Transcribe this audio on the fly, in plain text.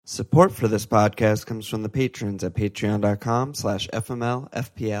Support for this podcast comes from the patrons at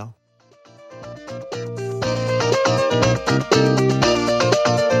patreon.com/FMLFPL.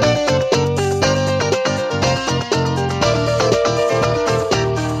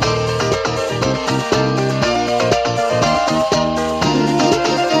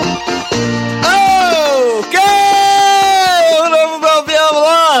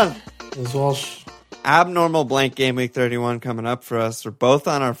 Walsh. Abnormal blank game week 31 coming up for us. We're both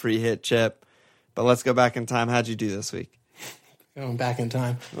on our free hit chip, but let's go back in time. How'd you do this week? Going back in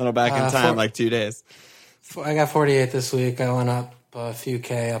time. A little back in time, like 2 days. I got 48 this week. I went up a few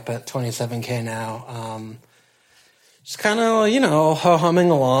K, up at 27K now. Just kind of, humming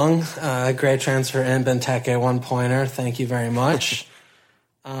along. Great transfer in Benteke, 1-pointer. Thank you very much.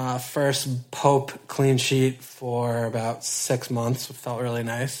 First Pope clean sheet for about 6 months. Felt really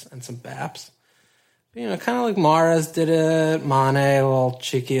nice. And some Baps. Kind of like Mahrez did it. Mane, a little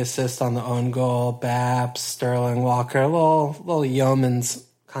cheeky assist on the own goal. Baps, Sterling, Walker, a little yeoman's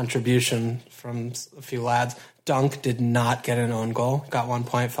contribution from a few lads. Dunk did not get an own goal. Got 1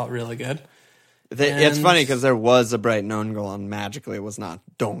 point. Felt really good. It's funny because there was a Brighton own goal and magically it was not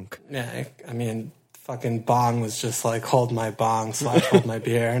Dunk. Yeah, I mean, fucking Bong was just like, hold my bong / hold my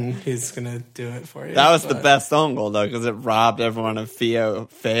beer, and he's going to do it for you. That was the best own goal, though, because it robbed everyone of Feo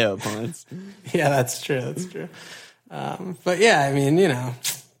points. Yeah, that's true. But yeah, I mean,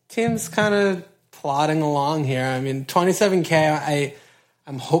 team's kind of plodding along here. I mean, 27K,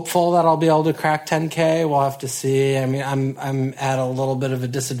 I'm hopeful that I'll be able to crack 10K. We'll have to see. I mean, I'm at a little bit of a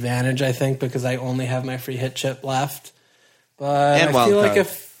disadvantage, I think, because I only have my free hit chip left. But and I feel like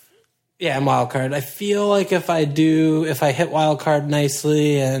and wildcard. I feel like if I hit wildcard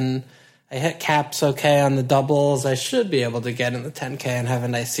nicely and I hit caps okay on the doubles, I should be able to get in the 10K and have a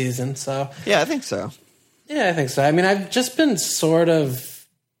nice season. So yeah, I think so. Yeah, I think so. I mean, I've just been sort of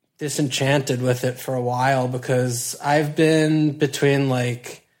disenchanted with it for a while because I've been between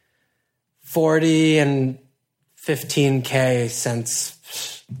like 40 and 15K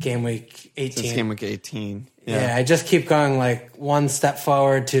since game week 18. Since game week 18. Yeah, I just keep going like 1 step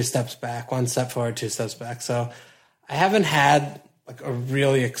forward, 2 steps back, 1 step forward, 2 steps back. So I haven't had like a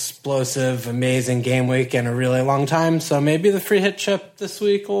really explosive, amazing game week in a really long time. So maybe the free hit chip this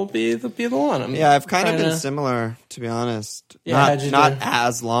week will be the one. I've kind of been similar, to be honest. Yeah, not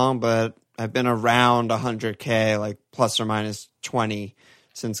as long, but I've been around 100K, like plus or minus 20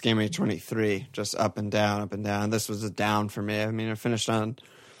 since game week 23, just up and down, up and down. This was a down for me. I mean, I finished on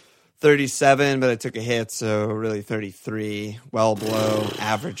 37, but I took a hit, so really 33, well below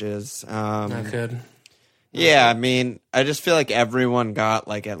averages. Not good. Yeah, I mean, I just feel like everyone got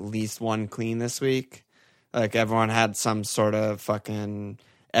like at least one clean this week. Like everyone had some sort of fucking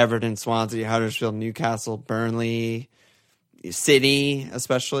Everton, Swansea, Huddersfield, Newcastle, Burnley, City,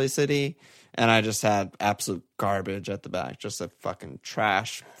 especially City. And I just had absolute garbage at the back, just a fucking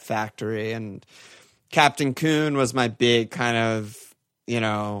trash factory. And Captain Kuhn was my big kind of,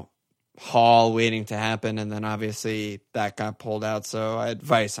 haul waiting to happen, and then obviously that got pulled out, so I had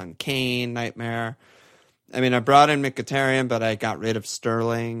Vice on Kane, Nightmare. I mean, I brought in Mkhitaryan, but I got rid of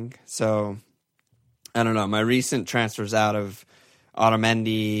Sterling, so I don't know. My recent transfers out of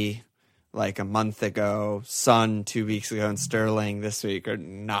Otamendi like a month ago, Son 2 weeks ago, and Sterling this week are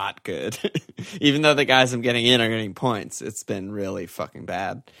not good. Even though the guys I'm getting in are getting points, it's been really fucking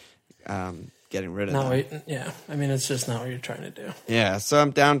bad. Getting rid of them. Yeah, I mean, it's just not what you're trying to do. Yeah, so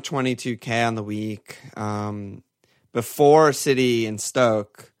I'm down 22K on the week. Before City and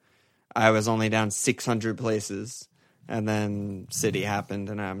Stoke, I was only down 600 places, and then City happened,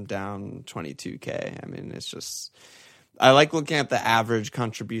 and I'm down 22K. I mean, it's just... I like looking at the average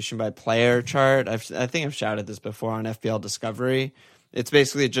contribution by player chart. I think I've shouted this before on FPL Discovery. It's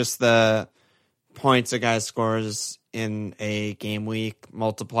basically just the points a guy scores in a game week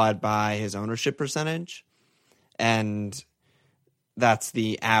multiplied by his ownership percentage. And that's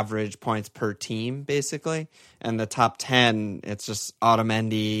the average points per team, basically. And the top 10, it's just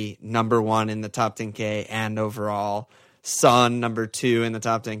Otamendi, number 1 in the top 10K and overall. Son, number 2 in the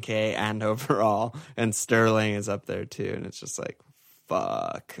top 10K and overall. And Sterling is up there, too. And it's just like,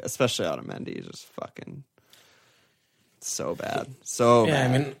 fuck. Especially Otamendi, just fucking... so bad. So bad. I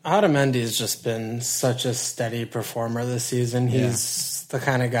mean, Otamendi has just been such a steady performer this season. He's the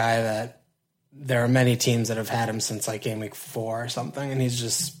kind of guy that there are many teams that have had him since like game week 4 or something, and he's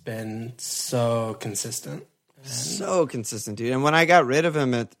just been so consistent. So consistent, dude. And when I got rid of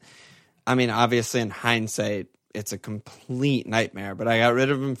him, obviously in hindsight, it's a complete nightmare, but I got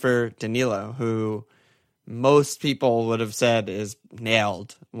rid of him for Danilo, who most people would have said is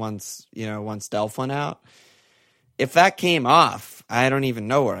nailed once Delph went out. If that came off, I don't even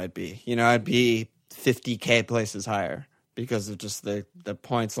know where I'd be. I'd be 50K places higher because of just the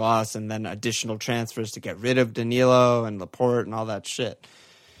points lost and then additional transfers to get rid of Danilo and Laporte and all that shit.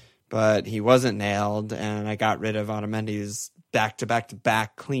 But he wasn't nailed, and I got rid of Otamendi's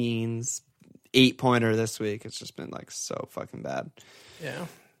back-to-back-to-back cleans, 8-pointer this week. It's just been like so fucking bad. Yeah.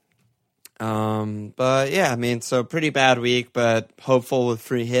 But yeah, I mean, so pretty bad week, but hopeful with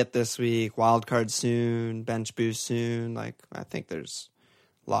free hit this week, wild card soon, bench boost soon. Like, I think there's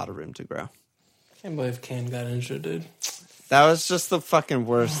a lot of room to grow. Can't believe Kane got injured, dude. That was just the fucking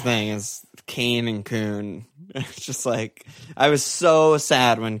worst thing is Kane and Kuhn. It's just like, I was so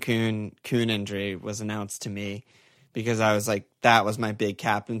sad when Kuhn injury was announced to me because I was like, that was my big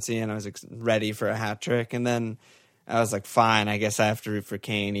captaincy and I was ready for a hat trick. And then I was like, fine, I guess I have to root for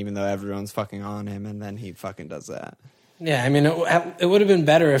Kane, even though everyone's fucking on him, and then he fucking does that. Yeah, I mean, it would have been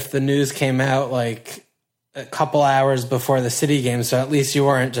better if the news came out, like, a couple hours before the City game, so at least you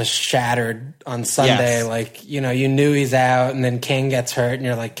weren't just shattered on Sunday. Yes. Like, you knew he's out, and then Kane gets hurt, and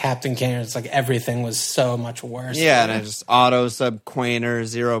you're like, Captain Kane. It's like everything was so much worse. Yeah, and I just auto-sub Quainer,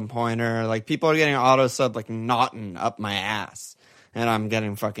 0-pointer. Like, people are getting auto-sub, like, Naughton up my ass. And I'm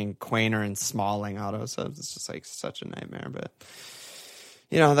getting fucking Quainer and Smalling auto subs. It's just like such a nightmare, but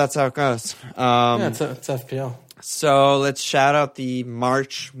that's how it goes. Yeah, it's FPL. So let's shout out the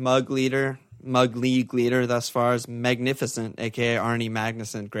March Mug League leader thus far is Magnificent, aka Arnie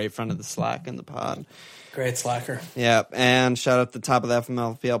Magnuson, great friend of the Slack in the pod. Great slacker. Yeah, and shout out the top of the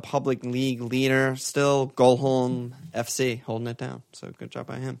FMLPL Public League leader, still Golholm FC, holding it down. So good job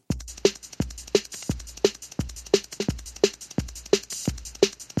by him.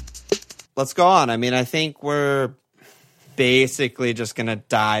 Let's go on. I mean, I think we're basically just going to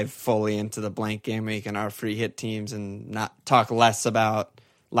dive fully into the blank game week and our free hit teams and not talk less about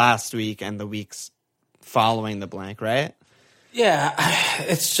last week and the weeks following the blank, right? Yeah,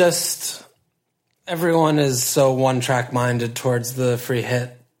 it's just everyone is so one-track minded towards the free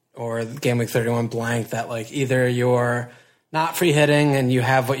hit or the game week 31 blank that like either you're not free hitting and you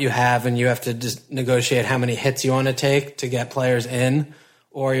have what you have and you have to just negotiate how many hits you want to take to get players in,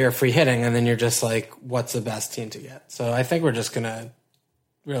 or you're free hitting and then you're just like, what's the best team to get? So I think we're just going to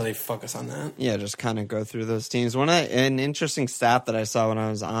really focus on that. Yeah, just kind of go through those teams. An interesting stat that I saw when I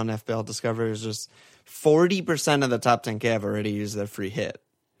was on FBL Discovery is just 40% of the top 10K have already used their free hit.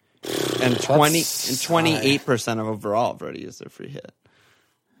 And 28% of overall have already used their free hit.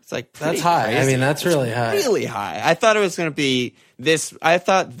 It's like that's high. Crazy. I mean, that's really high. Really high. I thought it was going to be this. I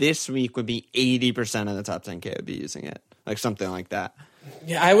thought this week would be 80% of the top 10K would be using it, like something like that.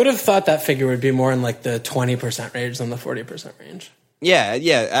 Yeah, I would have thought that figure would be more in like the 20% range than the 40% range. Yeah,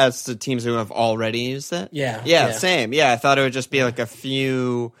 as the teams who have already used it. Yeah. Same. Yeah, I thought it would just be like a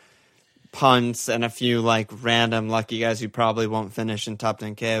few punts and a few like random lucky guys who probably won't finish in top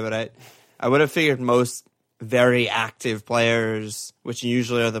 10K, but I would have figured most very active players, which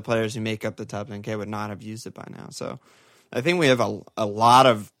usually are the players who make up the top 10K, would not have used it by now. So I think we have a lot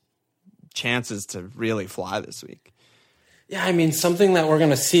of chances to really fly this week. Yeah, I mean, something that we're going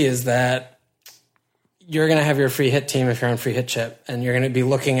to see is that you're going to have your free hit team if you're on free hit chip, and you're going to be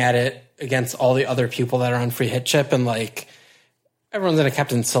looking at it against all the other people that are on free hit chip, and like everyone's going to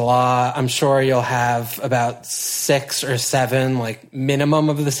captain Salah. I'm sure you'll have about 6 or 7 like minimum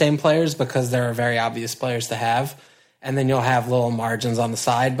of the same players because there are very obvious players to have, and then you'll have little margins on the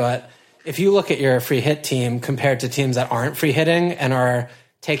side. But if you look at your free hit team compared to teams that aren't free hitting and are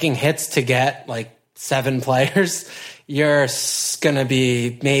taking hits to get like 7 players, you're going to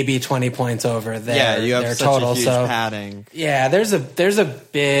be maybe 20 points over their, you have their such total. A huge padding. Yeah, there's a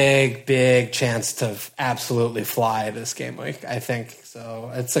big chance to absolutely fly this game week, I think.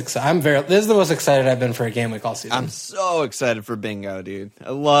 So it's exciting. This is the most excited I've been for a game week all season. I'm so excited for bingo, dude.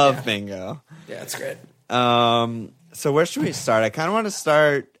 I love bingo. Yeah, it's great. So where should we start? I kind of want to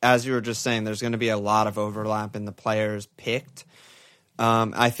start, as you were just saying, there's going to be a lot of overlap in the players picked.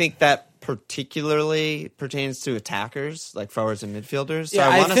 I think that particularly pertains to attackers, like forwards and midfielders. So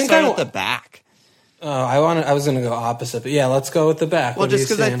I want to start at the back. Oh, I was going to go opposite, but yeah, let's go with the back. Well, just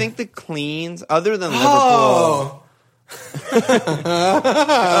because I think the cleans, other than Liverpool... okay.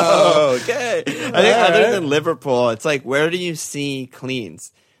 I think other than Liverpool, it's like, where do you see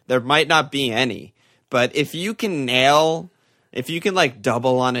cleans? There might not be any, but if you can like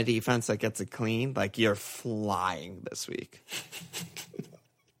double on a defense that gets a clean, like you're flying this week.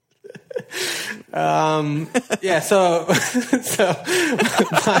 Yeah, so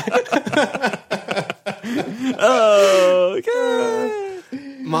okay.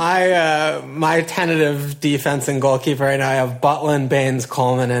 My tentative defense and goalkeeper right now, I have Butland, Baines,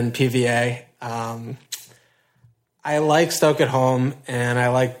 Coleman, and PVA. I like Stoke at home, and I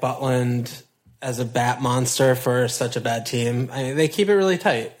like Butland as a bat monster for such a bad team. I mean, they keep it really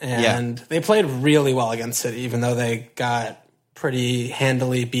tight, and they played really well against City, even though they got pretty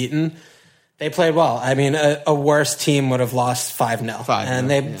handily beaten. They played well. I mean, a worse team would have lost 5-0.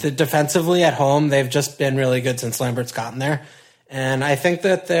 And defensively at home, they've just been really good since Lambert's gotten there. And I think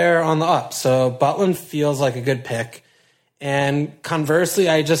that they're on the up. So Butland feels like a good pick. And conversely,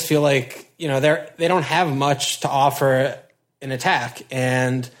 I just feel like, they don't have much to offer in attack.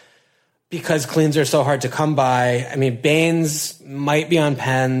 And because cleans are so hard to come by, I mean, Baines might be on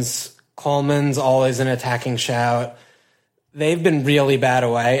pens. Coleman's always an attacking shout. They've been really bad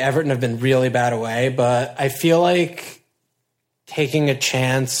away. Everton have been really bad away, but I feel like taking a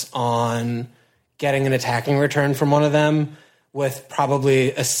chance on getting an attacking return from one of them with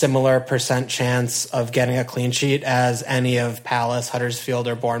probably a similar % chance of getting a clean sheet as any of Palace, Huddersfield,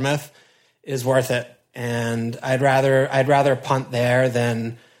 or Bournemouth is worth it. And I'd rather punt there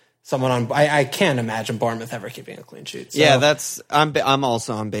than someone on. I can't imagine Bournemouth ever keeping a clean sheet. So. Yeah, I'm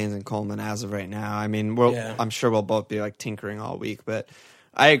also on Baines and Coleman as of right now. I mean, I'm sure we'll both be like tinkering all week, but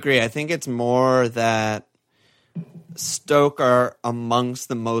I agree. I think it's more that Stoke are amongst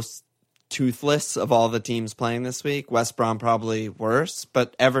the most toothless of all the teams playing this week. West Brom probably worse,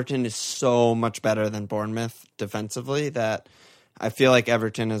 but Everton is so much better than Bournemouth defensively that I feel like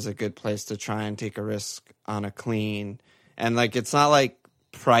Everton is a good place to try and take a risk on a clean. And like, it's not like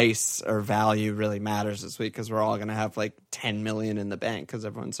price or value really matters this week because we're all going to have like 10 million in the bank because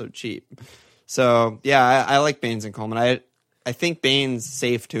everyone's so cheap. So yeah, I like Baines and Coleman. I think Baines,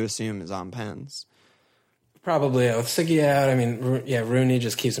 safe to assume, is on pens. Probably with Siggy out. I mean, Rooney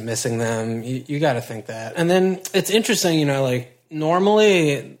just keeps missing them. You got to think that. And then it's interesting, like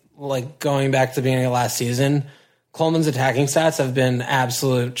normally, like going back to the beginning of last season, Coleman's attacking stats have been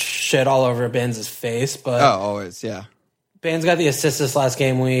absolute shit all over Baines' face. But always, yeah. Baines got the assist this last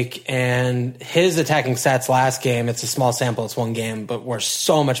game week, and his attacking stats last game, it's a small sample, it's one game, but were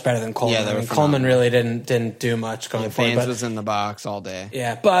so much better than Coleman. Yeah, Coleman really didn't do much going forward. Baines was in the box all day.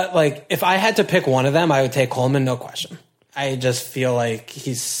 Yeah, but like if I had to pick one of them, I would take Coleman, no question. I just feel like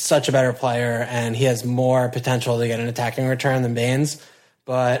he's such a better player, and he has more potential to get an attacking return than Baines.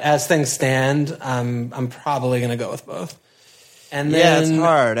 But as things stand, I'm probably going to go with both. And then, it's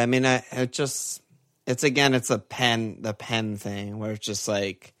hard. I mean, it's the pen thing where it's just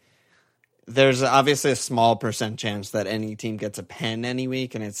like there's obviously a small % chance that any team gets a pen any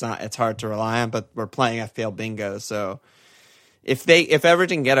week, and it's hard to rely on. But we're playing FPL bingo, so if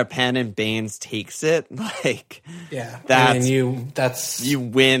Everton get a pen and Baines takes it, like you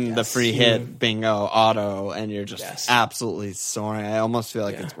win the free hit bingo auto, and you're just absolutely soaring. I almost feel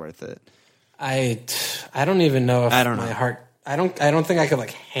like it's worth it. I don't even know if my heart. I don't think I could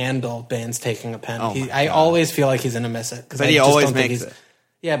like handle Baines taking a pen. I always feel like he's gonna miss it but he always makes it.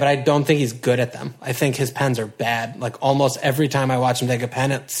 Yeah, but I don't think he's good at them. I think his pens are bad. Like almost every time I watch him take a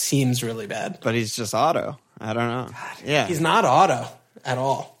pen, it seems really bad. But he's just auto. I don't know. God, he's not auto at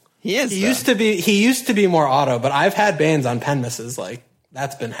all. He is. He used to be more auto. But I've had Baines on pen misses. Like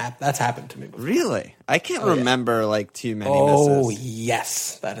that's happened to me before. Really? I can't remember like too many misses. Oh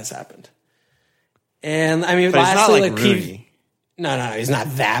yes, that has happened. And I mean, but lastly, it's not like Rooney. No, he's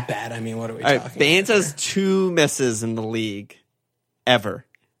not that bad. I mean, what are we talking about? Baines has 2 misses in the league ever.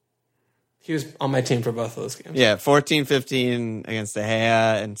 He was on my team for both of those games. Yeah, 14-15 against De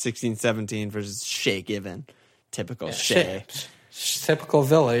Gea and 16-17 versus Shea Given. Typical Shea. Typical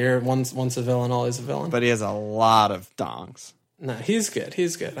Villa. You're once a villain, always a villain. But he has a lot of dongs. No, he's good.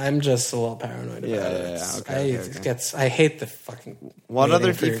 I'm just a little paranoid about it. Yeah. Okay. I hate the fucking. What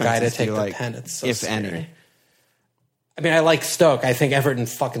other defenses guy to take do you the like, pen? It's so if scary. any? I mean, I like Stoke. I think Everton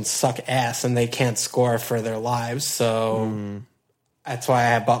fucking suck ass, and they can't score for their lives. So that's why I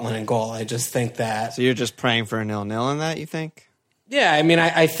have Butland in goal. I just think that. So you're just praying for a 0-0 in that, you think? Yeah, I mean,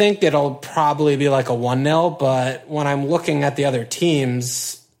 I think it'll probably be like a 1-0, but when I'm looking at the other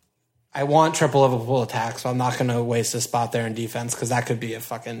teams, I want triple Liverpool attack, so I'm not going to waste a spot there in defense because that could be a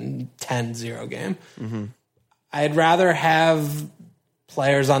fucking 10-0 game. Mm-hmm. I'd rather have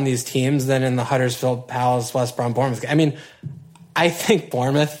players on these teams than in the Huddersfield, Palace, West Brom, Bournemouth. I mean, I think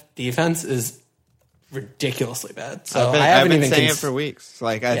Bournemouth defense is ridiculously bad. So I've been saying it for weeks.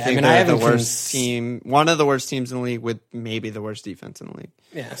 Like I think they're the worst team, one of the worst teams in the league with maybe the worst defense in the league.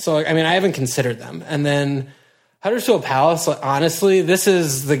 Yeah. So I mean, I haven't considered them. And then Huddersfield Palace, honestly, this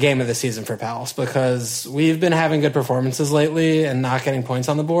is the game of the season for Palace because we've been having good performances lately and not getting points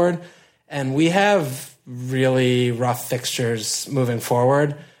on the board. And we have really rough fixtures moving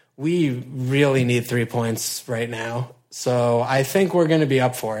forward. We really need 3 points right now. So I think we're going to be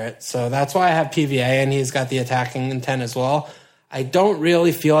up for it. So that's why I have PVA, and he's got the attacking intent as well. I don't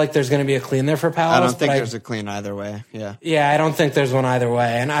really feel like there's going to be a clean there for Palace. I don't think there's a clean either way. Yeah. Yeah, I don't think there's one either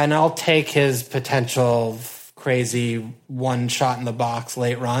way. And I'll take his potential crazy one shot in the box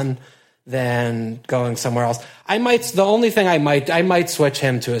late run than going somewhere else. The only thing I might switch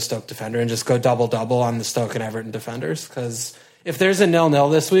him to a Stoke defender and just go double on the Stoke and Everton defenders. Because if there's a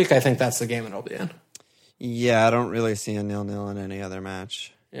 0-0 this week, I think that's the game it'll be in. Yeah, I don't really see a 0-0 in any other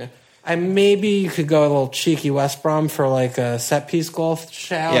match. Yeah. Maybe you could go a little cheeky West Brom for like a set piece goal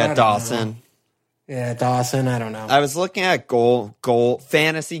shout. Yeah, Dawson. Yeah, Dawson. I don't know. I was looking at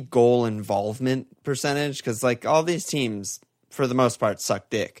fantasy goal involvement percentage because like all these teams for the most part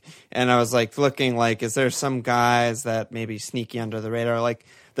suck dick, and I was like looking like, is there some guys that maybe sneaky under the radar? Like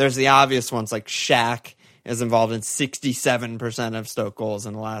there's the obvious ones like Shaq is involved in 67% of Stoke goals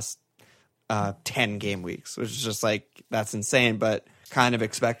in the last 10 game weeks, which is just like that's insane, but kind of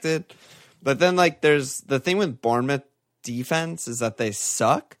expected. But then like there's the thing with Bournemouth defense is that they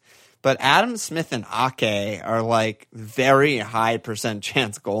suck, but Adam Smith and Ake are like very high percent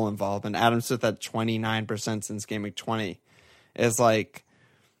chance goal involvement. Adam Smith at 29% since game week 20 is like,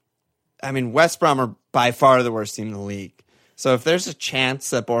 I mean, West Brom are by far the worst team in the league. So if there's a chance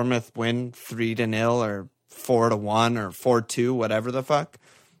that Bournemouth win 3-0 or 4-1 or 4-2, whatever the fuck,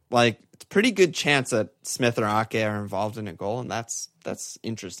 like it's a pretty good chance that Smith or Ake are involved in a goal, and that's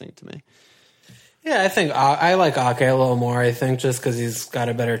interesting to me. Yeah, I think I like Ake a little more. I think just because he's got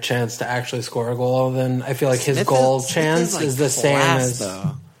a better chance to actually score a goal than I feel like his goal chance is the same as.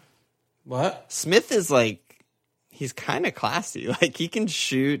 Though. What? Smith is like, he's kind of classy. Like he can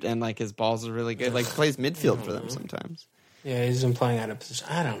shoot, and like his balls are really good. Like he plays midfield for them sometimes. Yeah, he's been playing out of position.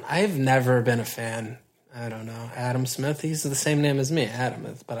 I've never been a fan. I don't know. Adam Smith, he's the same name as me, Adam.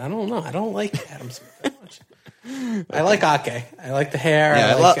 But I don't know. I don't like Adam Smith that much. I like Ake. I like the hair.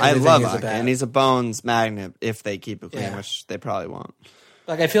 Yeah, I love Ake, and he's a bones magnet if they keep it clean, which they probably won't.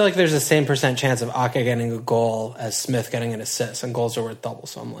 Like I feel like there's the same percent chance of Ake getting a goal as Smith getting an assist, and goals are worth double.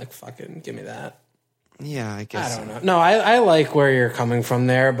 So I'm like, fucking give me that. Yeah, I guess. I don't know. No, I like where you're coming from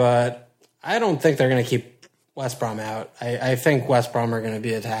there, but I don't think they're going to keep West Brom out. I think West Brom are going to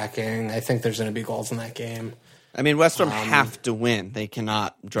be attacking. I think there's going to be goals in that game. I mean, West Brom have to win. They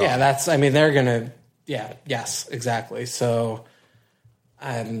cannot draw. Yeah, they're going to. Yeah, yes, exactly. So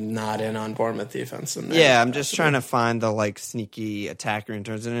I'm not in on Bournemouth defense. Yeah, I'm just trying to find the like sneaky attacker in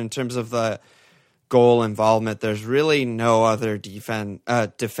terms of the goal involvement. There's really no other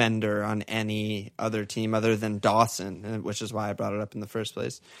defender on any other team other than Dawson, which is why I brought it up in the first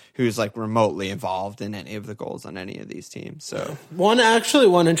place, who's like remotely involved in any of the goals on any of these teams. So one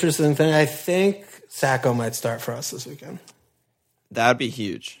interesting thing, I think Sacco might start for us this weekend. That'd be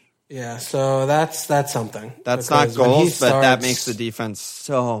huge. Yeah, so that's something. That's not goals, but that makes the defense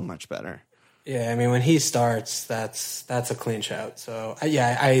so much better. Yeah, I mean, when he starts, that's a clean shout. So,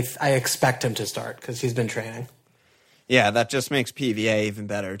 yeah, I expect him to start because he's been training. Yeah, that just makes PVA even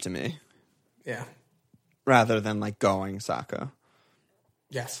better to me. Yeah. Rather than, like, going Sacco.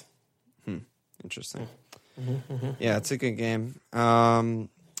 Yes. Interesting. Mm-hmm. Yeah, it's a good game. That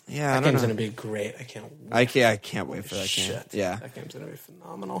game's going to be great. I can't wait. I can't wait for that game. Yeah. That game's going to be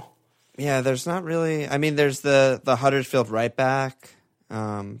phenomenal. Yeah, there's not really... I mean, there's the Huddersfield right back.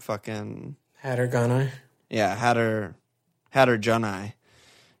 Fucking... Hatter Gunai. Yeah, Hatter Junai.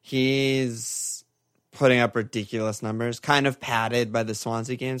 He's putting up ridiculous numbers, kind of padded by the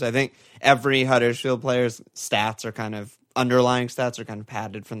Swansea games. I think every Huddersfield player's underlying stats are kind of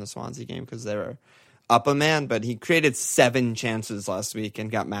padded from the Swansea game because they were up a man, but he created 7 chances last week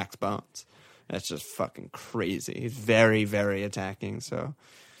and got max bones. That's just fucking crazy. He's very, very attacking. So,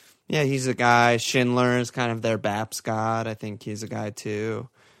 yeah, he's a guy. Schindler is kind of their Baps god. I think he's a guy too.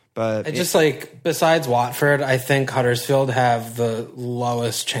 But besides Watford, I think Huddersfield have the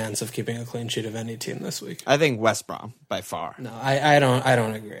lowest chance of keeping a clean sheet of any team this week. I think West Brom by far. No, I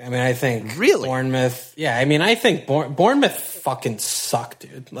don't agree. I mean, I think really Bournemouth. Yeah, I mean, I think Bournemouth fucking suck,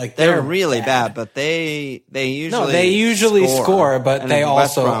 dude. Like they're really bad, but they usually score, but they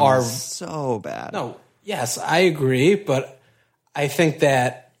also are so bad. No, yes, I agree, but I think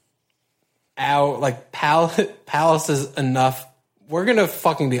that Palace is enough. We're going to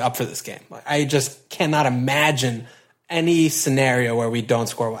fucking be up for this game. I just cannot imagine any scenario where we don't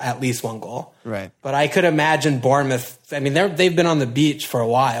score at least one goal. Right. But I could imagine Bournemouth. I mean, they've been on the beach for a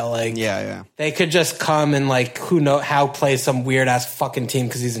while. Like, yeah. They could just come and like, play some weird ass fucking team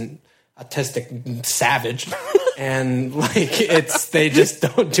because he's an autistic savage. And like, they just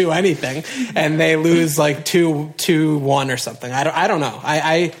don't do anything. And they lose like 2-1 or something. I don't know.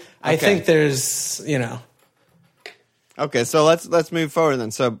 I think there's, Okay, so let's move forward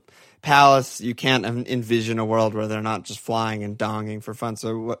then. So Palace, you can't envision a world where they're not just flying and donging for fun.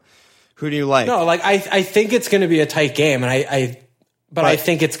 So who do you like? No, like I think it's going to be a tight game, and I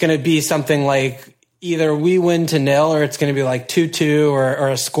think it's going to be something like either we win to 0 or it's going to be like 2-2 or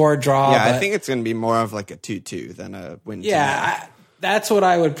a score draw. Yeah, I think it's going to be more of like a 2-2 than a win. Yeah, that's what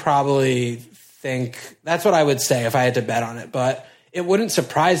I would probably think. That's what I would say if I had to bet on it. But it wouldn't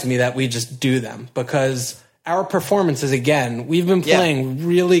surprise me that we just do them because our performances, again, we've been playing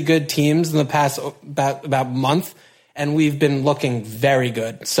really good teams in the past about month, and we've been looking very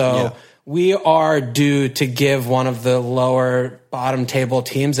good. So we are due to give one of the lower bottom table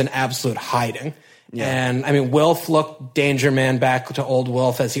teams an absolute hiding. Yeah. And I mean, Wilf looked danger man back to old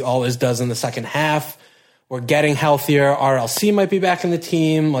Wilf as he always does in the second half. We're getting healthier. RLC might be back in the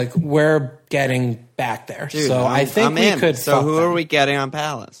team. Like, we're getting back there. Dude, so I think we could. So who are we getting on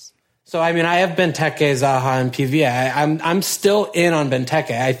Palace? So I mean, I have Benteke, Zaha, and PVA. I'm still in on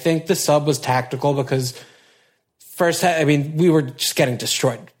Benteke. I think the sub was tactical because we were just getting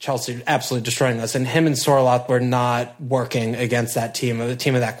destroyed. Chelsea absolutely destroying us, and him and Sorloth were not working against that team, a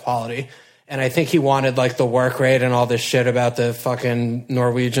team of that quality. And I think he wanted like the work rate and all this shit about the fucking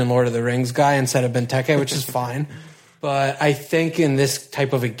Norwegian Lord of the Rings guy instead of Benteke, which is fine. But I think in this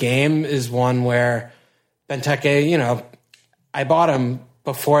type of a game is one where Benteke, I bought him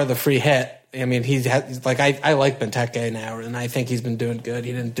before the free hit. I mean, I like Benteke now, and I think he's been doing good.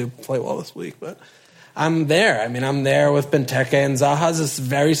 He didn't play well this week, but I'm there. I mean, I'm there with Benteke, and Zaha's this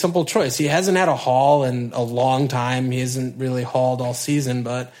very simple choice. He hasn't had a haul in a long time. He hasn't really hauled all season,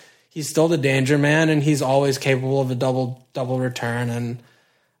 but he's still the danger man, and he's always capable of a double return. And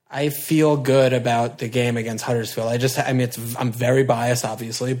I feel good about the game against Huddersfield. I'm very biased,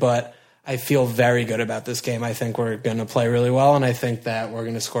 obviously, but I feel very good about this game. I think we're going to play really well, and I think that we're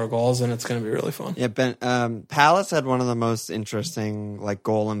going to score goals, and it's going to be really fun. Yeah, Palace had one of the most interesting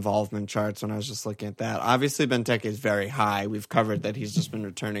goal involvement charts when I was just looking at that. Obviously, Benteke is very high. We've covered that he's just been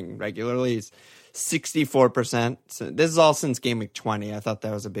returning regularly. He's 64%. So this is all since game week 20. I thought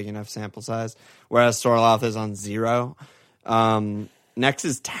that was a big enough sample size. Whereas Sorloth is on 0. Next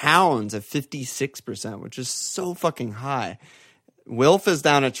is Towns at 56%, which is so fucking high. Wilf is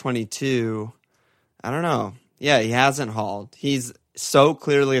down at 22. I don't know. Yeah, he hasn't hauled. He's so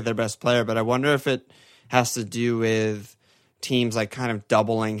clearly their best player, but I wonder if it has to do with teams like kind of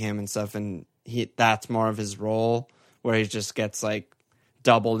doubling him and stuff, and that's more of his role, where he just gets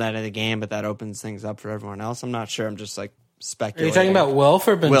doubled out of the game, but that opens things up for everyone else. I'm not sure. I'm just speculating. Are you talking about Wilf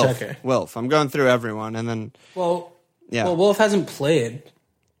or Benteke? Wilf. I'm going through everyone, and then Well, Wilf hasn't played.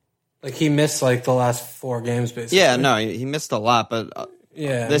 He missed the last 4 games basically. Yeah, no, he missed a lot, but he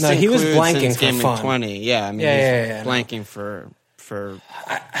was blanking for fun. 20. Yeah, I mean, he's blanking for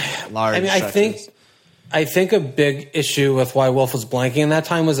large. I mean, I think a big issue with why Wilf was blanking in that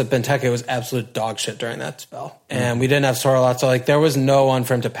time was that Benteke was absolute dog shit during that spell, and we didn't have Sorloth, so there was no one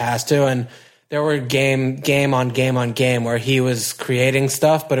for him to pass to, and there were game on game where he was creating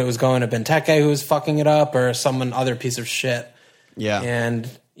stuff, but it was going to Benteke who was fucking it up or some other piece of shit. Yeah, and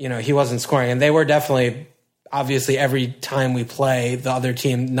he wasn't scoring, and they were definitely obviously every time we play, the other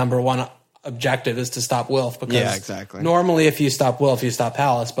team number one objective is to stop Wilf because normally if you stop Wilf, you stop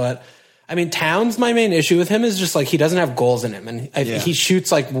Palace, but. I mean, Towns, my main issue with him is just he doesn't have goals in him. And he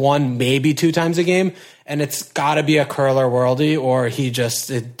shoots 1, maybe 2 times a game. And it's got to be a curler worldie or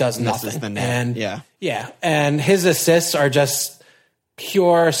it does nothing. And and his assists are just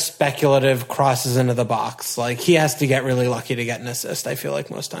pure speculative crosses into the box. He has to get really lucky to get an assist, I feel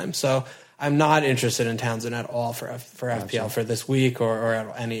most times. So I'm not interested in Townsend at all for FPL for this week or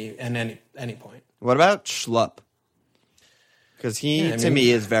at any point. What about Schlupp? Because to me,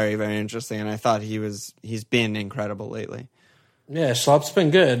 is very, very interesting, and I thought he's been incredible lately. Yeah, Schlupp's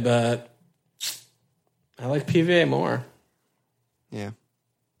been good, but I like PVA more. Yeah.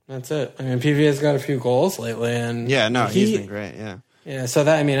 That's it. I mean, PVA's got a few goals lately, and he's been great, yeah. Yeah, so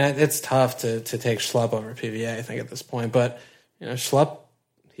it's tough to take Schlupp over PVA, I think, at this point, but, Schlupp,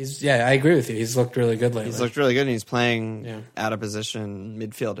 I agree with you. He's looked really good lately. He's looked really good, and he's playing out of position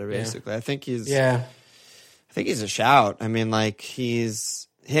midfielder, basically. I think he's a shout. I mean,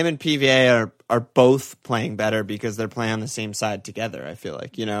 him and PVA are both playing better because they're playing on the same side together, I feel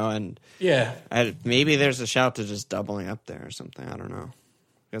and maybe there's a shout to just doubling up there or something. I don't know.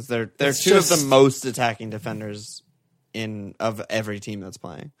 Because they're two of the most attacking defenders of every team that's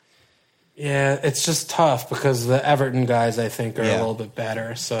playing. Yeah, it's just tough because the Everton guys, I think, are a little bit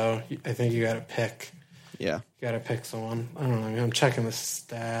better. So I think you got to pick. Yeah. You got to pick someone. I don't know. I mean, I'm checking the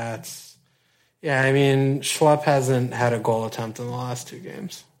stats. Yeah, I mean, Schlupp hasn't had a goal attempt in the last 2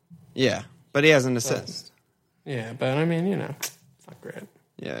 games. Yeah, but he has an assist. Yeah, but I mean, it's not great.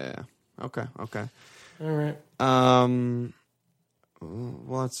 Yeah. Okay. All right.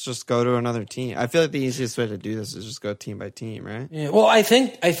 Well, let's just go to another team. I feel like the easiest way to do this is just go team by team, right? Yeah. Well, I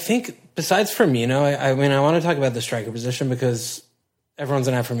think besides Firmino, I mean, I want to talk about the striker position because everyone's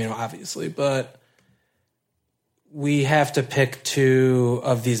gonna have Firmino, obviously, but we have to pick two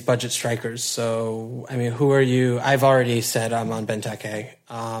of these budget strikers. So, I mean, who are you? I've already said I'm on Benteke.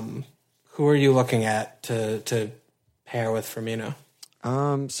 Who are you looking at to pair with Firmino?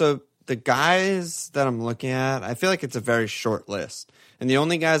 So the guys that I'm looking at, I feel like it's a very short list. And the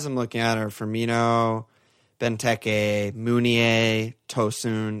only guys I'm looking at are Firmino, Benteke, Meunier,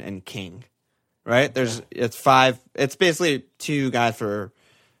 Tosun, and King. Right? It's five. It's basically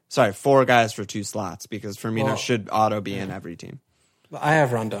four guys for two slots because Firmino should auto be in every team. I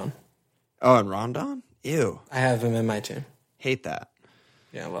have Rondon. Oh, and Rondon? Ew. I have him in my team. Hate that.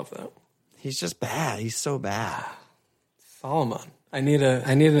 Yeah, I love that. He's just bad. He's so bad. Solomon. I needed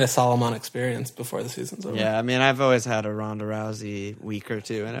a Solomon experience before the season's over. Yeah, I mean, I've always had a Ronda Rousey week or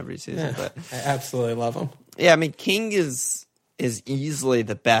two in every season, but I absolutely love him. Yeah, I mean, King is easily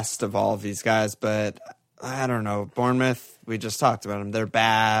the best of all of these guys, but I don't know. Bournemouth, we just talked about him. They're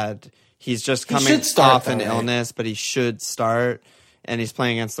bad. He's just coming off an illness, but he should start, and he's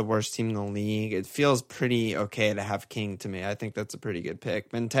playing against the worst team in the league. It feels pretty okay to have King to me. I think that's a pretty good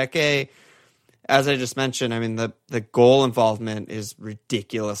pick. Benteke, as I just mentioned, I mean, the goal involvement is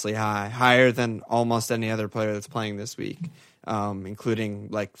ridiculously high, higher than almost any other player that's playing this week, including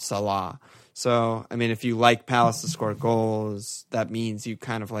like Salah. So, I mean, if you like Palace to score goals, that means you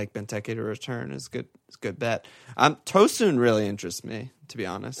kind of like Benteke to return. It's a good bet. Tosun really interests me, to be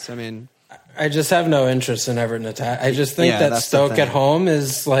honest. I mean, I just have no interest in Everton attack. I just think that Stoke at home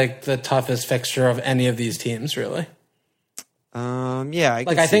is like the toughest fixture of any of these teams, really.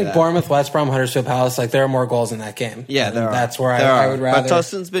 I think that. Bournemouth, West Brom, Huddersfield, Palace, like there are more goals in that game. Yeah, that's where I would rather. But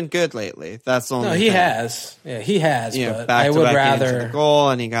Tosun's been good lately. That's the only. No, he has. Yeah, he has. But I would rather the goal,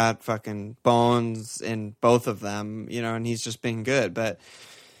 and he got fucking bones in both of them. And he's just been good. But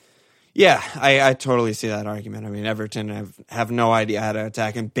yeah, I totally see that argument. I mean, Everton have no idea how to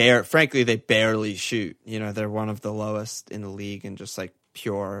attack, and frankly, they barely shoot. They're one of the lowest in the league in just like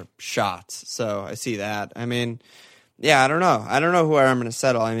pure shots. So I see that. I mean. Yeah, I don't know. I don't know where I'm going to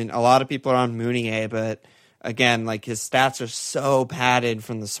settle. I mean, a lot of people are on Meunier, but again, like his stats are so padded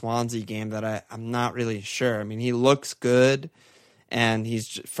from the Swansea game that I'm not really sure. I mean, he looks good, and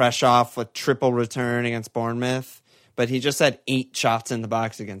he's fresh off a triple return against Bournemouth, but he just had 8 shots in the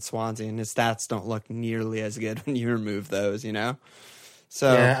box against Swansea, and his stats don't look nearly as good when you remove those,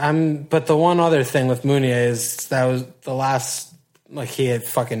 So yeah, but the one other thing with Meunier is that was the last, like he had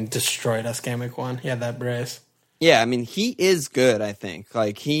fucking destroyed us game week 1. He had that brace. Yeah, I mean, he is good, I think.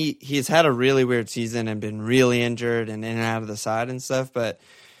 Like, he's had a really weird season and been really injured and in and out of the side and stuff, but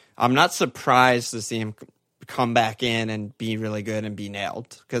I'm not surprised to see him come back in and be really good and be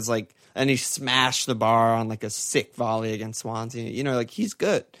nailed. Because, and he smashed the bar on, a sick volley against Swansea. He's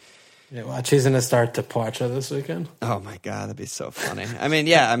good. Yeah, watch, he's going to start to Poacha this weekend. Oh, my God, that'd be so funny.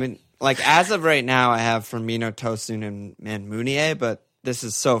 As of right now, I have Firmino, Tosun, and Meunier, but this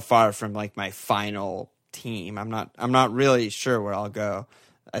is so far from, my final team. I'm not really sure where I'll go.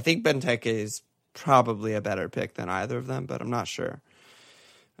 I think Benteke is probably a better pick than either of them, but I'm not sure.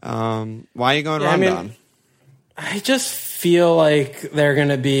 Why are you going Rondon? I just feel like they're going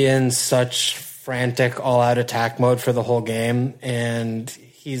to be in such frantic all-out attack mode for the whole game, and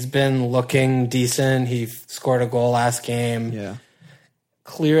he's been looking decent. He scored a goal last game. Yeah.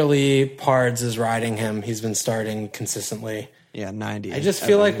 Clearly, Pards is riding him. He's been starting consistently. Yeah, 90. I just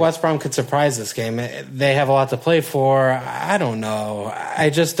feel like West Brom could surprise this game. They have a lot to play for. I don't know. I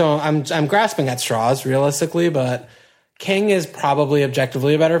just don't. I'm grasping at straws realistically, but King is probably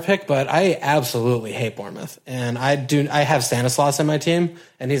objectively a better pick. But I absolutely hate Bournemouth, and I have Stanislas in my team,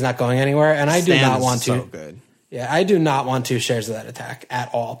 and he's not going anywhere. And I do not want to. So good. Yeah, I do not want 2 shares of that attack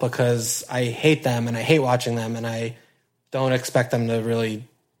at all because I hate them and I hate watching them, and I don't expect them to really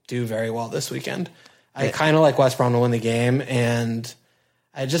do very well this weekend. I kind of like West Brom to win the game, and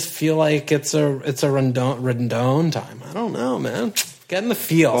I just feel like it's a Rondon time. I don't know, man. Get in the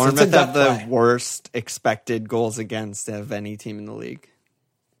field. Bournemouth have the worst expected goals against of any team in the league.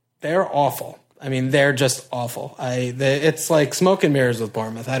 They're awful. I mean, they're just awful. It's like smoke and mirrors with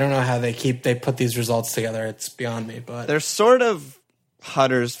Bournemouth. I don't know how they put these results together. It's beyond me. But they're sort of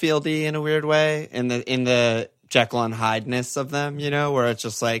Huddersfield-y in a weird way in the Jekyll and Hyde-ness of them, where it's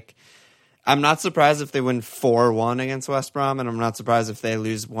just like. I'm not surprised if they win 4-1 against West Brom, and I'm not surprised if they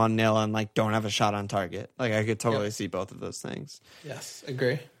lose 1-0 and don't have a shot on target. I could totally see both of those things. Yes,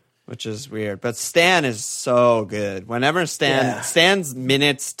 agree. which is weird. But Stan is so good. Whenever Stan's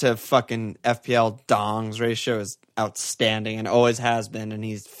minutes to fucking FPL dongs ratio is outstanding and always has been. And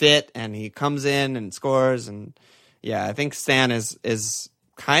he's fit and he comes in and scores. And yeah, I think Stan is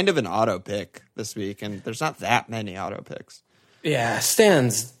kind of an auto pick this week. And there's not that many auto picks. Yeah,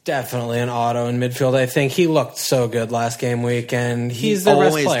 Stan's definitely an auto in midfield. I think he looked so good last game week, and he's their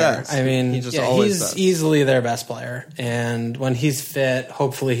best player. Does. I mean, he just always does. Easily their best player. And when he's fit,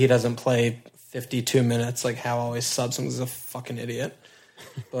 hopefully he doesn't play 52 minutes like Howe always subs him. He's a fucking idiot.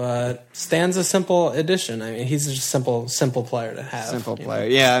 But Stan's a simple addition. I mean, he's just a simple player to have. Simple player.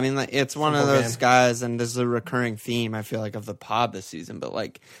 Yeah, I mean, like, it's one of those game. guys, and this is a recurring theme, I feel like, of the pod this season, but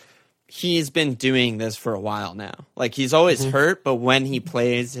like, he's been doing this for a while now. Like, he's always hurt, but when he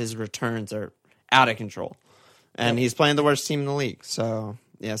plays, his returns are out of control. And he's playing the worst team in the league. So,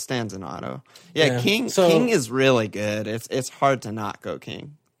 yeah, Stan's an auto. Yeah. King is really good. It's hard to not go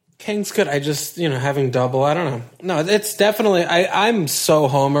King. King's good. I just, having double, I don't know. No, it's definitely, I'm so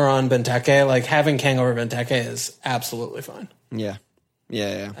homer on Benteke. Like, having King over Benteke is absolutely fine. Yeah.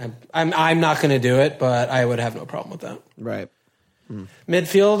 Yeah. I'm not going to do it, but I would have no problem with that. Right.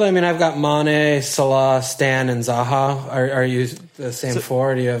 Midfield, I mean, I've got Mane, Salah, Stan, and Zaha. Are you the same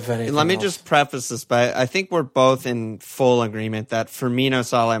four? Or do you have anything Let me else? just preface this by, I think we're both in full agreement that Firmino,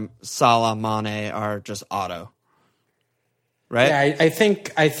 Salah, Mane are just auto. Right? Yeah,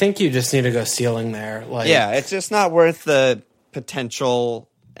 I think you just need to go ceiling there. Like, yeah, it's just not worth the potential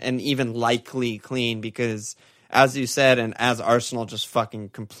and even likely clean because, as you said, and as Arsenal just fucking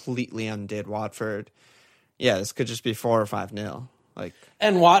completely undid Watford, yeah, this could just be 4 or 5-0.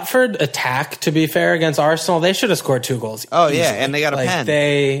 And Watford attack, to be fair, against Arsenal, they should have scored 2 goals. Oh, easily. yeah, and they got a pen.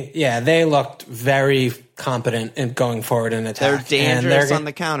 They looked very competent in going forward in attack. They're dangerous on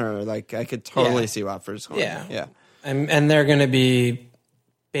the counter. Like, I could totally see Watford scoring. Yeah. And they're going to be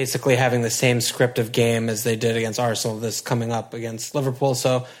basically having the same script of game as they did against Arsenal this coming up against Liverpool.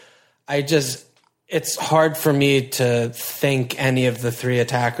 So it's hard for me to think any of the 3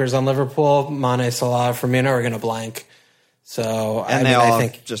 attackers on Liverpool, Mane, Salah, Firmino, are going to blank. So I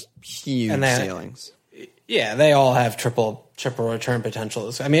think just huge ceilings. Yeah, they all have triple return potential.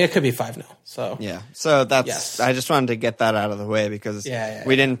 I mean, it could be 5-0. So yeah, so that's. I just wanted to get that out of the way because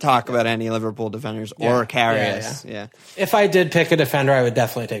we didn't talk about any Liverpool defenders or Karius. Yeah. If I did pick a defender, I would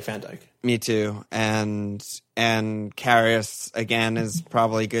definitely take Van Dijk. Me too, and Karius again is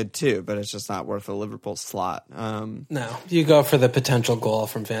probably good too, but it's just not worth a Liverpool slot. No, you go for the potential goal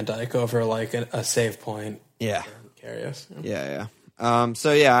from Van Dijk over like a save point. Yeah. Karius. Yeah.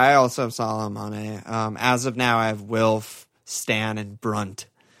 So yeah, I also have Salah Mane. As of now, I have Wilf, Stan, and Brunt.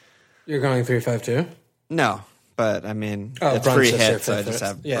 You're going 3-5-2? No, but I mean, it's Brunt's free hit, so I just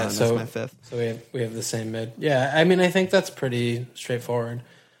have Brunt as my fifth. So we have the same mid. Yeah, I mean, I think that's pretty straightforward.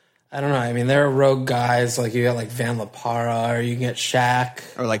 I don't know. I mean, there are rogue guys like you got like Van Lapara, or you can get Shaq,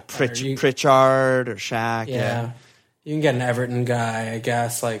 or like Pritchard or Shaq. Yeah. You can get an Everton guy, I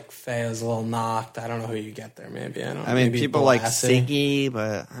guess. Like Fea's a little knocked. I don't know who you get there. Maybe I don't. I mean, people like Siggy,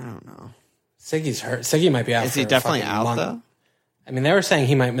 but I don't know. Siggy's hurt. Siggy might be out. Is he definitely out though? I mean, they were saying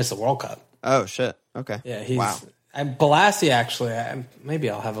he might miss the World Cup. Oh shit! Okay. Yeah, wow. Balassi actually.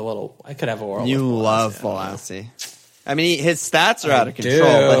 Maybe I'll have a little. I could have a world. You love Balassi. I mean, his stats are out of control,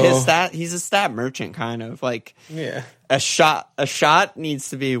 but he's a stat merchant, kind of like. Yeah. A shot needs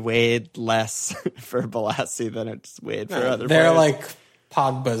to be weighed less for Balassi than it's weighed for other players. They're like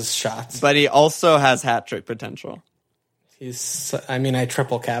Pogba's shots. But he also has hat-trick potential. I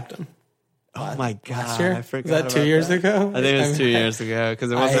triple capped him. Oh my God. Last year? I forgot. Was that 2 years ago? I think it was 2 years ago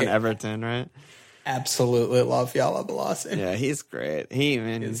because it wasn't Everton, right? Absolutely love Yala Balassi. Yeah, he's great.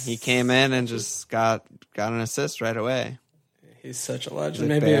 He came in and just got an assist right away. He's such a legend.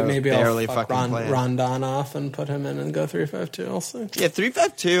 Maybe I'll fuck Rondon off and put him in and go 3-5-2 also. Yeah,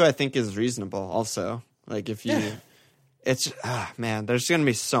 3-5-2 I think is reasonable also. Like if you it's man, there's going to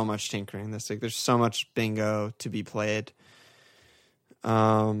be so much tinkering this week. There's so much bingo to be played.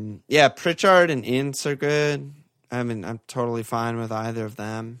 Pritchard and Ince are good. I mean, I'm totally fine with either of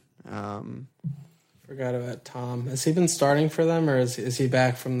them. Forgot about Tom. Has he been starting for them, or is he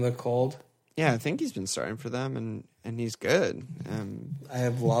back from the cold? Yeah, I think he's been starting for them, and he's good. I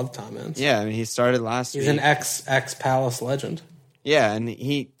have loved Tom Ince. Yeah, I mean, he started last week. He's an ex-Palace legend. Yeah, and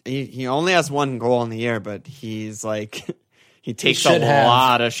he only has 1 goal in the year, but he's like he takes a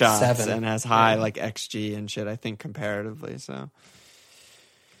lot of shots and has high like XG and shit, I think, comparatively. So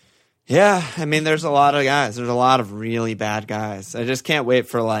yeah, I mean, there's a lot of guys. There's a lot of really bad guys. I just can't wait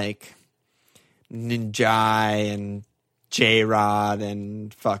for like Ninjai and J-Rod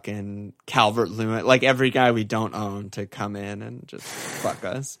and fucking Calvert-Lewin, like every guy we don't own to come in and just fuck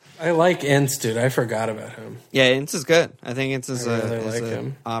us. I like Ince, dude. I forgot about him. Yeah, Ince is good. I think Ince is like a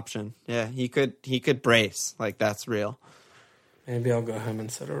him. option. Yeah, he could brace. Like, that's real. Maybe I'll go him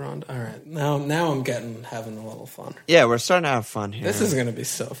instead of Ronda. All right. Now I'm having a little fun. Yeah, we're starting to have fun here. This is going to be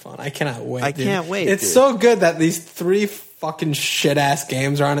so fun. I cannot wait. I can't wait. It's dude. so good that these 3 fucking shit-ass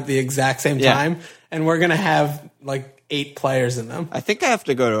games are on at the exact same time, and we're going to have, like, 8 players in them. I think I have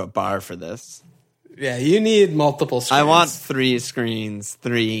to go to a bar for this. Yeah, you need multiple screens. I want 3 screens,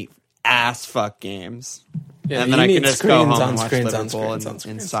 3 ass fuck games. Yeah, and then I can just go home and watch screens, Liverpool screens.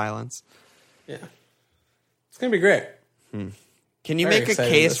 in silence. Yeah. It's going to be great. Can you Very make a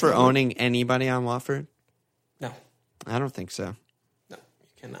excited case this for moment. owning anybody on Watford? No. I don't think so. No, you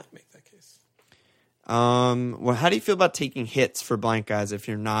cannot make that case. Well, how do you feel about taking hits for blank guys if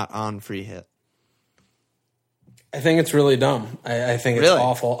you're not on free hit? I think it's really dumb. I think it's Really?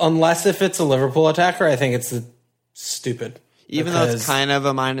 awful. Unless if it's a Liverpool attacker, I think it's stupid. Even though it's kind of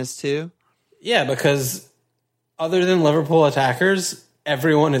a -2? Yeah, because other than Liverpool attackers,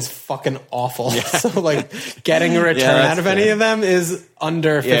 everyone is fucking awful. So, like, getting a return that's out of any fair. of them is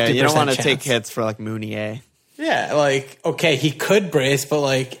under 50% Yeah, you don't want to chance. take hits for like Mounier. Yeah, like, okay, he could brace, but,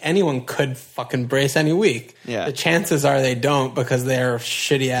 like, anyone could fucking brace any week. Yeah. The chances are they don't because they're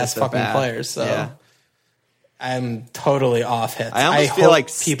shitty-ass they're fucking bad. players. So Yeah. I'm totally off hits. I almost feel hope like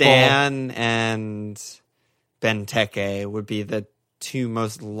Stan and Benteke would be the 2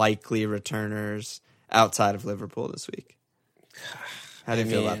 most likely returners outside of Liverpool this week. How do you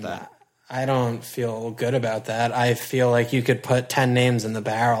feel about that? I don't feel good about that. I feel like you could put 10 names in the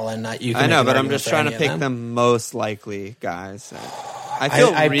barrel and not you can I know, make an but I'm argument just for trying to any of pick them. the most likely guys. I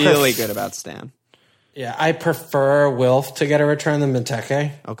feel I really good about Stan. Yeah, I prefer Wilf to get a return than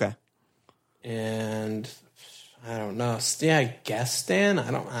Benteke. Okay. And I don't know. Yeah, I guess Stan.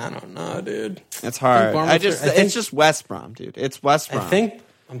 I don't know, dude. It's hard. Bournemouth It's just West Brom, dude. It's West Brom.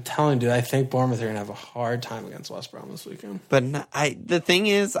 I'm telling you, dude, I think Bournemouth are going to have a hard time against West Brom this weekend. But the thing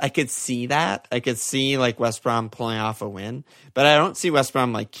is, I could see that. I could see like West Brom pulling off a win, but I don't see West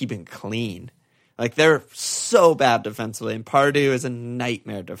Brom like keeping clean. Like, they're so bad defensively, and Pardew is a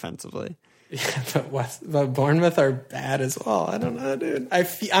nightmare defensively. Yeah, but Bournemouth are bad as well. I don't know, dude.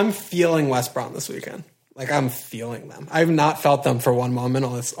 I'm feeling West Brom this weekend. Like, I'm feeling them. I've not felt them for one moment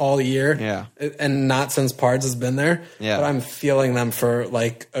all year. Yeah. And not since Pards has been there. Yeah. But I'm feeling them for,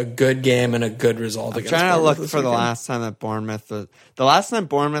 like, a good game and a good result against Trying to Bournemouth look this for the weekend. last time that the last time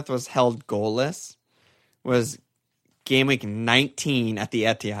Bournemouth was held goalless was game week 19 at the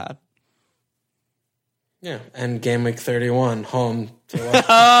Etihad. Yeah, and game week 31, home to West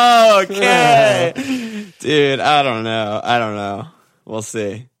Oh, okay. Dude, I don't know. We'll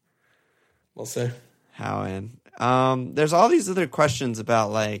see. We'll see. How in. There's all these other questions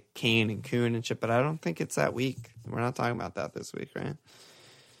about like Kane and Kuhn and shit, but I don't think it's that week. We're not talking about that this week, right?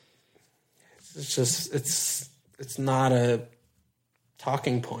 It's just it's not a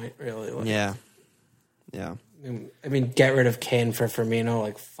talking point, really. Like, Yeah. I mean, get rid of Kane for Firmino,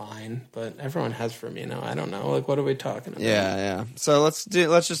 like, fine, but everyone has Firmino. I don't know, like, what are we talking about? Yeah. So let's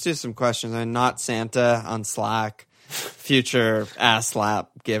just do some questions. I'm not Santa on Slack, future ass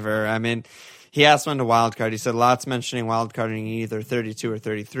slap giver. I mean, he asked one to wildcard. He said lots mentioning wildcarding either 32 or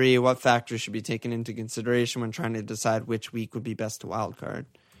 33. What factors should be taken into consideration when trying to decide which week would be best to wildcard?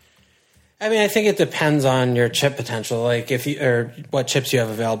 I mean, I think it depends on your chip potential, like or what chips you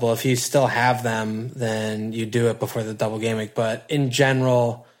have available. If you still have them, then you do it before the double game week. But in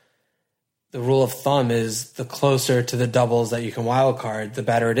general, the rule of thumb is the closer to the doubles that you can wild card, the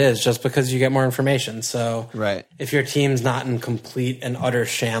better it is, just because you get more information. So Right. if your team's not in complete and utter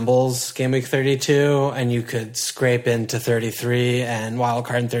shambles game week 32, and you could scrape into 33 and wild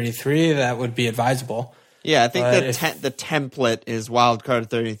card in 33, that would be advisable. Yeah, I think But the template is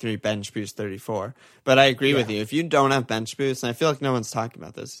wildcard 33, bench boost 34. But I agree with you. If you don't have bench boost, and I feel like no one's talking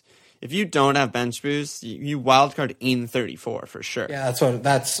about this, if you don't have bench boost, you wildcard in 34 for sure. Yeah, that's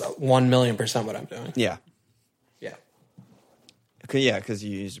 1,000,000% what I'm doing. Yeah. Yeah. Yeah, because you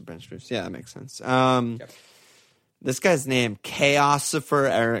use your bench boost. Yeah, that makes sense. Yep. This guy's name, Chaosifer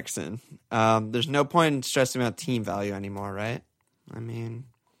Erickson. There's no point in stressing about team value anymore, right? I mean...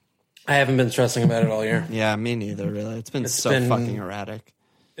 I haven't been stressing about it all year. Yeah, me neither, really. It's been fucking erratic.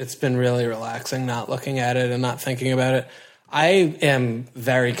 It's been really relaxing not looking at it and not thinking about it. I am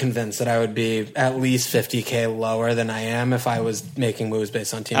very convinced that I would be at least 50K lower than I am if I was making moves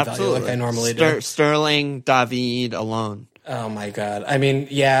based on team value like I normally do. Sterling, David alone. Oh my God. I mean,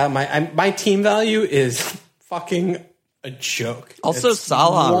 yeah, my team value is fucking a joke. Also, It's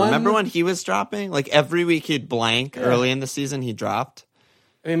Salah, remember when he was dropping? Like every week he'd blank. Yeah. Early in the season, he dropped.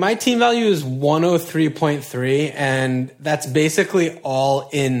 I mean, my team value is 103.3, and that's basically all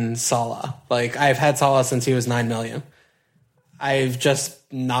in Salah. Like, I've had Salah since he was 9 million. I've just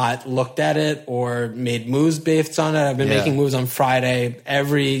not looked at it or made moves based on it. I've been making moves on Friday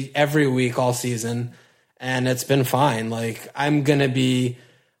every week all season, and it's been fine. Like, I'm going to be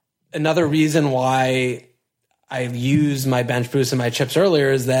another reason why I use my bench boost and my chips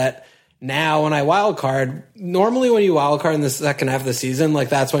earlier is that now when I wild card, normally when you wild card in the second half of the season, like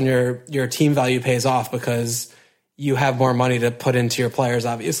that's when your team value pays off because you have more money to put into your players,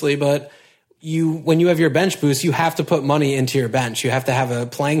 obviously. But when you have your bench boost, you have to put money into your bench. You have to have a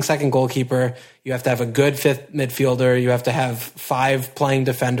playing second goalkeeper. You have to have a good fifth midfielder. You have to have 5 playing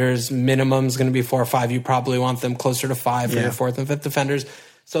defenders. Minimum is going to be 4 or 5. You probably want them closer to 5 for your fourth and fifth defenders.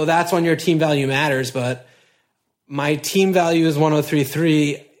 So that's when your team value matters. But my team value is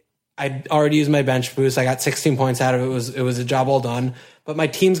 103.3. I already used my bench boost. I got 16 points out of it. It was a job well done. But my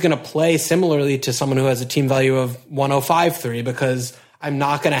team's going to play similarly to someone who has a team value of 105.3 because I'm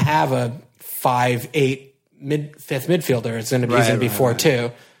not going to have a 5'8" fifth midfielder. It's going to be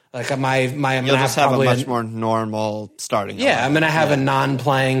 4'2". Like I'm You'll just have a much more normal starting. Yeah, I'm going to have a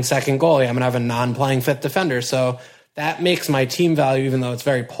non-playing second goalie. I'm going to have a non-playing fifth defender. So that makes my team value, even though it's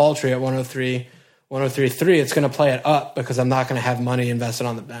very paltry at 103.3, it's going to play it up because I'm not going to have money invested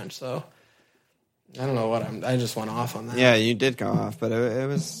on the bench. So I don't know what I just went off on that. Yeah, you did go off, but it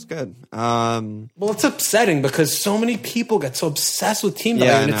was good. Well, it's upsetting because so many people get so obsessed with team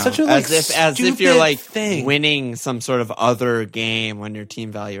value, and it's such a as if you're like thing. winning some sort of other game when your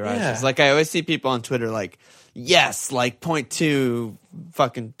team value rises. Yeah. Like I always see people on Twitter like, yes, like 0.2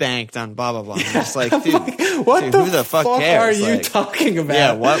 fucking banked on blah blah blah. I'm just like, dude, who the fuck cares? Are you talking about?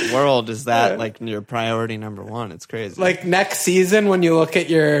 Yeah, what world is that like your priority number one? It's crazy. Like next season, when you look at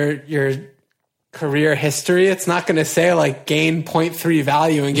your career history, it's not going to say like gain 0.3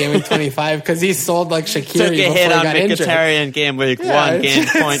 value in game week 25 because he sold like Shaqiri took a before hit he on got injured. Mkhitaryan game week 1, gained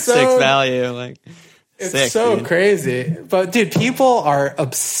 0.6 value. Like it's sick, so dude. crazy. But dude, people are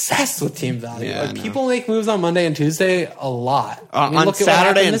obsessed with team value. Yeah, like people make moves on Monday and Tuesday a lot. On look at what Saturday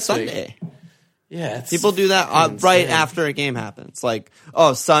happened and this Sunday. week. Yeah, people do that right after a game happens. Like,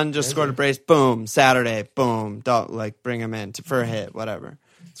 oh, Son just scored a brace. Boom, Saturday. Boom, don't like bring him in for a hit. Whatever.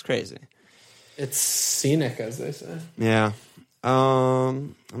 It's crazy. It's scenic, as they say. Yeah.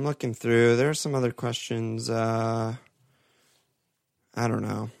 I'm looking through. There are some other questions. I don't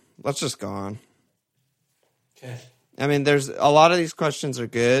know. Let's just go on. Okay. I mean, there's a lot of these questions are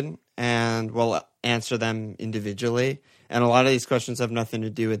good, and we'll answer them individually. And a lot of these questions have nothing to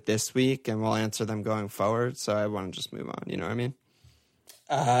do with this week, and we'll answer them going forward. So I want to just move on. You know what I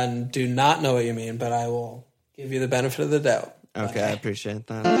mean? Do not know what you mean, but I will give you the benefit of the doubt. Okay, I appreciate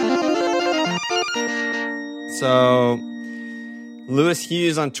that. So, Lewis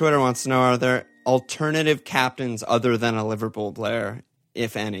Hughes on Twitter wants to know, are there alternative captains other than a Liverpool player,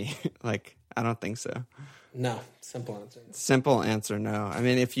 if any? Like, I don't think so. No. Simple answer. Simple answer, no. I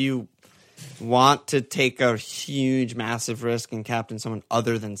mean, if you want to take a huge, massive risk and captain someone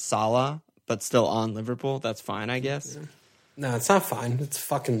other than Salah, but still on Liverpool, that's fine, I guess. Yeah. No, it's not fine. It's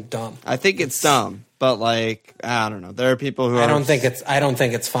fucking dumb. I think it's dumb, but like, I don't know. There are people who I don't think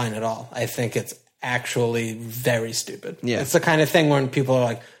it's fine at all. I think it's actually very stupid. Yeah. It's the kind of thing when people are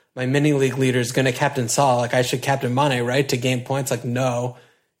like, my mini league leader is going to captain Salah. Like, I should captain Mane, right? To gain points. Like, no,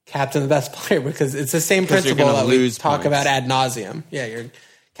 captain the best player, because it's the same principle that we talk about ad nauseum. Yeah, you're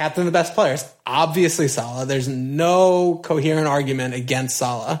captain the best players. Obviously Salah. There's no coherent argument against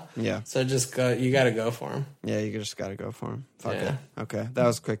Salah. Yeah. So just go. You got to go for him. Yeah, you just got to go for him. Fuck Yeah. it. Okay, that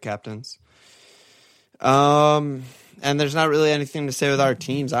was quick captains. And there's not really anything to say with our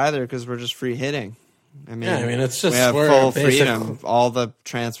teams either because we're just free hitting. I mean, it's just we have we're full basically freedom. All the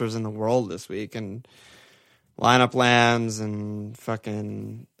transfers in the world this week and lineup lands and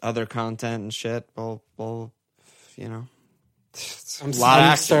fucking other content and shit. We'll you know, I'm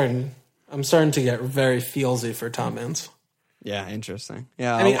starting to get very feelsy for Tom Ince. Yeah, interesting.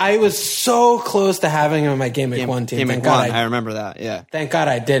 Yeah, I mean, I was so close to having him in my Game Week 1 team. Game Week 1, I remember that, yeah. Thank God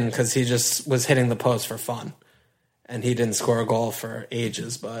I didn't, because he just was hitting the post for fun. And he didn't score a goal for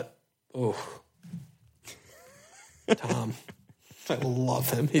ages, but, ooh. Tom. I love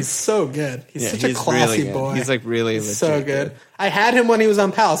him. He's so good. He's such a classy really boy. He's like really legit. So good. I had him when he was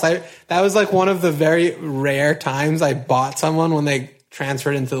on Palace. That was like one of the very rare times I bought someone when they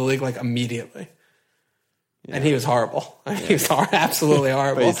transferred into the league like immediately. Yeah. And he was horrible. He was absolutely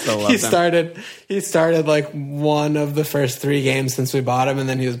horrible. But still loved he started like one of the first 3 games since we bought him, and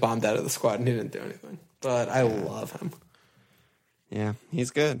then he was bombed out of the squad and he didn't do anything. But I love him. Yeah, he's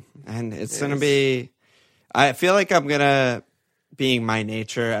good. And it's going to be... I feel like I'm going to, being my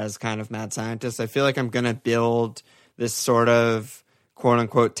nature as kind of mad scientist, I feel like I'm going to build this sort of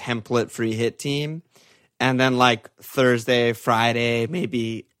quote-unquote template free hit team. And then like Thursday, Friday,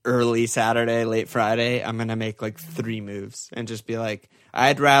 maybe early Saturday, late Friday, I'm going to make like 3 moves and just be like,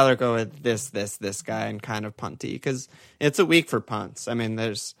 I'd rather go with this guy and kind of punty because it's a week for punts. I mean,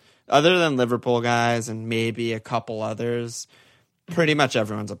 there's... Other than Liverpool guys and maybe a couple others, pretty much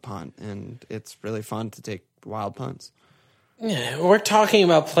everyone's a punt, and it's really fun to take wild punts. Yeah, we're talking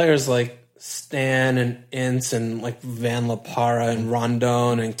about players like Stan and Ince and like Van Lapara and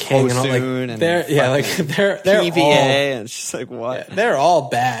Rondon and King and all like they're PVA all, and she's like what? Yeah, they're all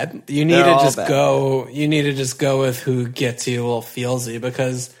bad. You need to just go. You need to just go with who gets you a little feelsy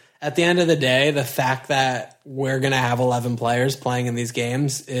because. At the end of the day, the fact that we're going to have 11 players playing in these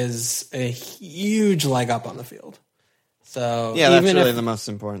games is a huge leg up on the field. So yeah, that's really the most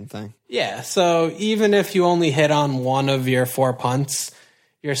important thing. Yeah, so even if you only hit on one of your 4 punts,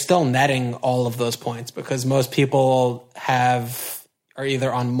 you're still netting all of those points because most people are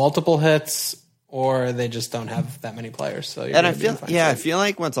either on multiple hits or they just don't have that many players. So and I feel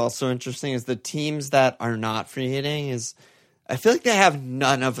like what's also interesting is the teams that are not free hitting is. I feel like they have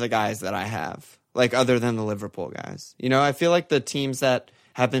none of the guys that I have, like other than the Liverpool guys. You know, I feel like the teams that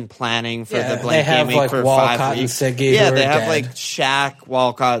have been planning for the blank game week like for Walcott 5 weeks. And Siggy yeah, they have dead. like Shaq,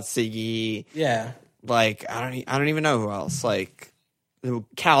 Walcott, Siggy. Yeah, like I don't even know who else. Like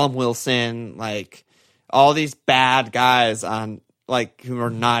Callum Wilson, like all these bad guys on like who are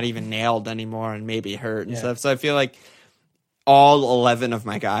not even nailed anymore and maybe hurt and stuff. So I feel like. All 11 of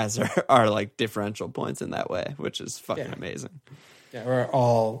my guys are like differential points in that way, which is fucking amazing. Yeah, we're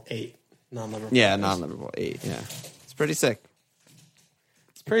all 8 non-Liverpool. Yeah, non-Liverpool 8. Yeah, it's pretty sick.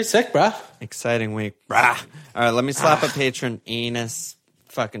 It's pretty sick, bruh. Exciting week, bruh. All right, let me slap a patron anus.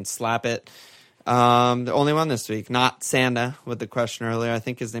 Fucking slap it. The only one this week, not Santa with the question earlier. I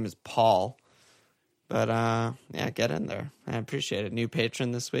think his name is Paul. But yeah, get in there. I appreciate it. New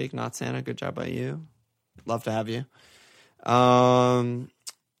patron this week, not Santa. Good job by you. Love to have you. I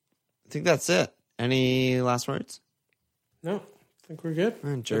think that's it. Any last words? No, I think we're good.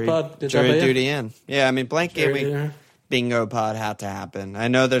 Jury duty in. Yeah, I mean, blank game week bingo pod had to happen. I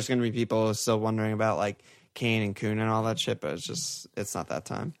know there's going to be people still wondering about like Kane and Kuhn and all that shit, but it's not that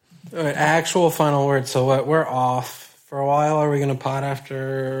time. All right, actual final word. So what? We're off for a while. Are we going to pod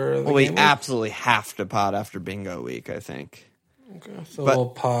after the game week? Absolutely have to pod after bingo week, I think. Okay, so we'll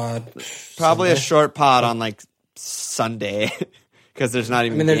pod probably Sunday. A short pod on like Sunday because there's not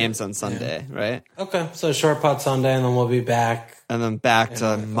even games on Sunday, right? Okay, so short pod Sunday, and then we'll be back, and then back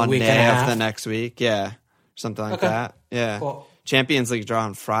to Monday of the next week, something like that. Yeah, cool. Champions League draw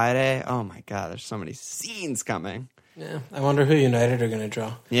on Friday. Oh my god, there's so many scenes coming. Yeah, I wonder who United are going to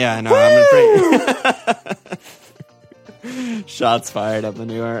draw. Yeah, I know. I'm gonna bring shots fired up the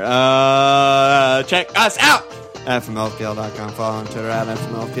newer. Check us out. FMLPL.com. Follow on Twitter at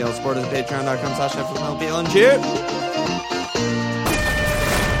FMLPL. Support us at Patreon.com/FMLPL. And cheers!